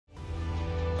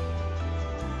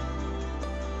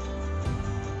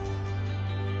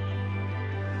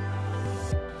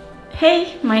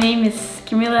Hey, my name is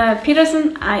Camilla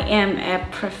Pedersen. I am a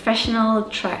professional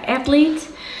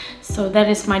triathlete, so that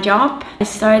is my job. I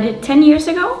started 10 years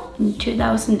ago in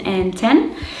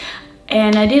 2010,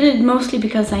 and I did it mostly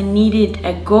because I needed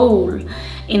a goal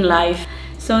in life.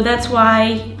 So that's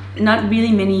why not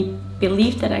really many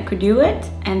believed that I could do it,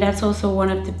 and that's also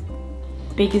one of the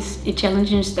biggest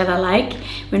challenges that I like,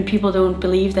 when people don't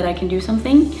believe that I can do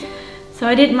something. So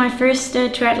I did my first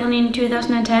triathlon in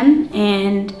 2010,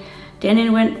 and then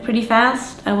it went pretty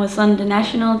fast. I was on the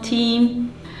national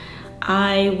team.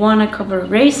 I won a couple of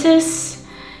races,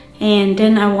 and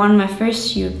then I won my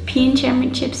first European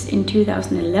Championships in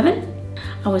 2011.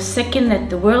 I was second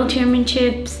at the World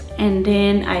Championships, and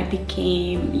then I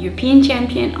became European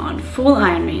champion on full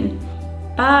Ironman.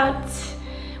 But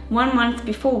 1 month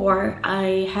before,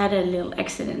 I had a little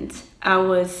accident. I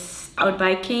was out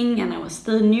biking and I was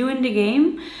still new in the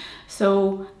game.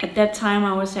 So at that time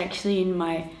I was actually in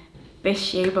my best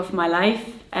shape of my life.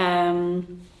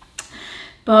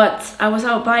 But I was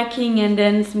out biking, and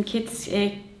then some kids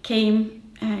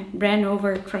ran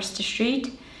over across the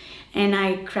street, and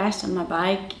I crashed on my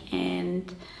bike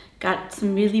and got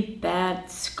some really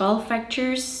bad skull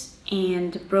fractures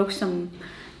and broke some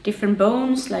different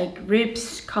bones like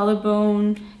ribs,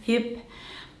 collarbone, hip.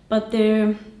 But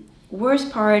the worst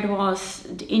part was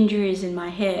the injuries in my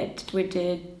head with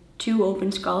the 2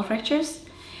 open skull fractures.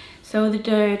 So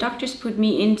the doctors put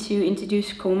me into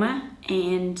induced coma,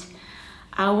 and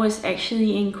I was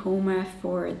actually in coma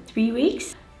for 3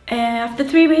 weeks. After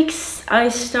 3 weeks, I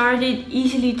started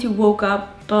easily to woke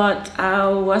up, but I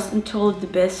wasn't told the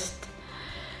best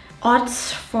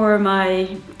odds for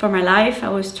my life. I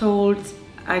was told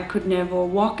I could never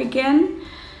walk again.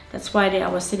 That's why I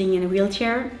was sitting in a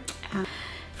wheelchair.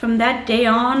 From that day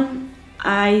on,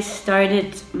 I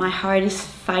started my hardest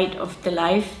fight of the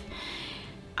life.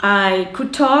 I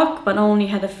could talk, but only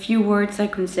had a few words I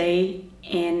could say,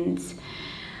 and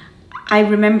I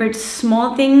remembered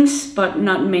small things, but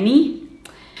not many.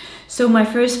 So my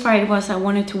first fight was I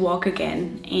wanted to walk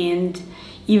again, and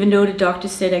even though the doctor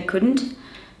said I couldn't.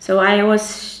 So I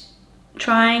was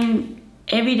trying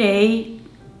every day,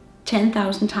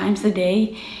 10,000 times a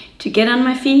day, to get on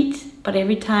my feet, but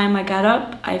every time I got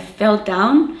up, I fell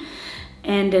down,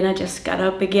 and then I just got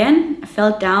up again, I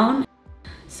fell down.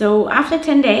 So after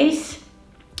 10 days,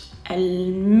 a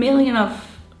million of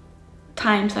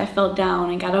times I fell down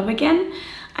and got up again.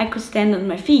 I could stand on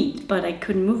my feet, but I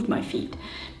couldn't move my feet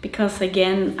because,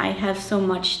 again, I have so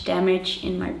much damage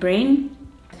in my brain.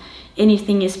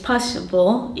 Anything is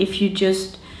possible if you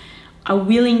just are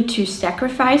willing to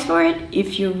sacrifice for it,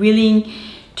 if you're willing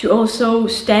to also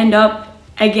stand up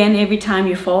again every time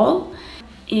you fall.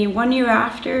 1 year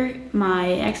after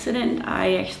my accident,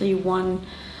 I actually won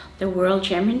the World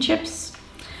Championships.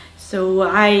 So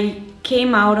I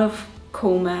came out of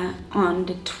coma on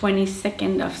the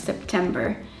 22nd of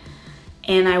September,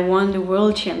 and I won the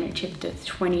World Championship the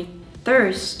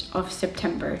 23rd of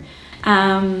September.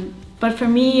 But for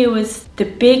me, it was the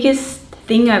biggest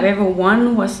thing I've ever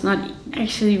won was not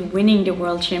actually winning the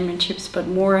World Championships, but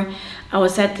more I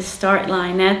was at the start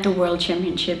line at the World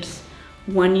Championships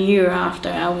 1 year after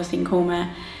I was in coma.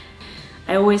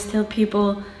 I always tell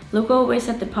people, look always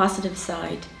at the positive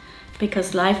side,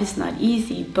 because life is not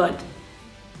easy, but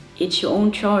it's your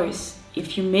own choice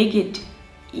if you make it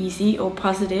easy or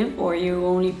positive, or you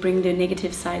only bring the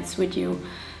negative sides with you.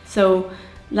 So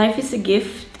life is a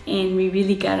gift, and we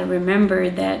really gotta remember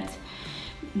that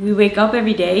we wake up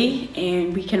every day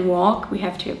and we can walk. We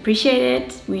have to appreciate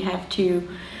it. We have to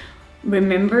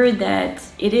remember that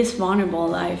it is vulnerable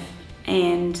life,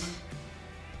 and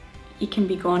it can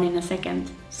be gone in a second.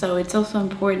 So it's also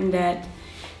important that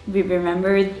we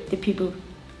remember the people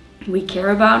we care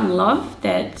about and love,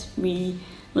 that we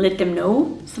let them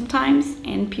know sometimes,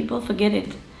 and people forget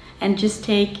it and just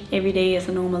take every day as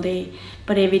a normal day,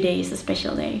 but every day is a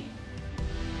special day.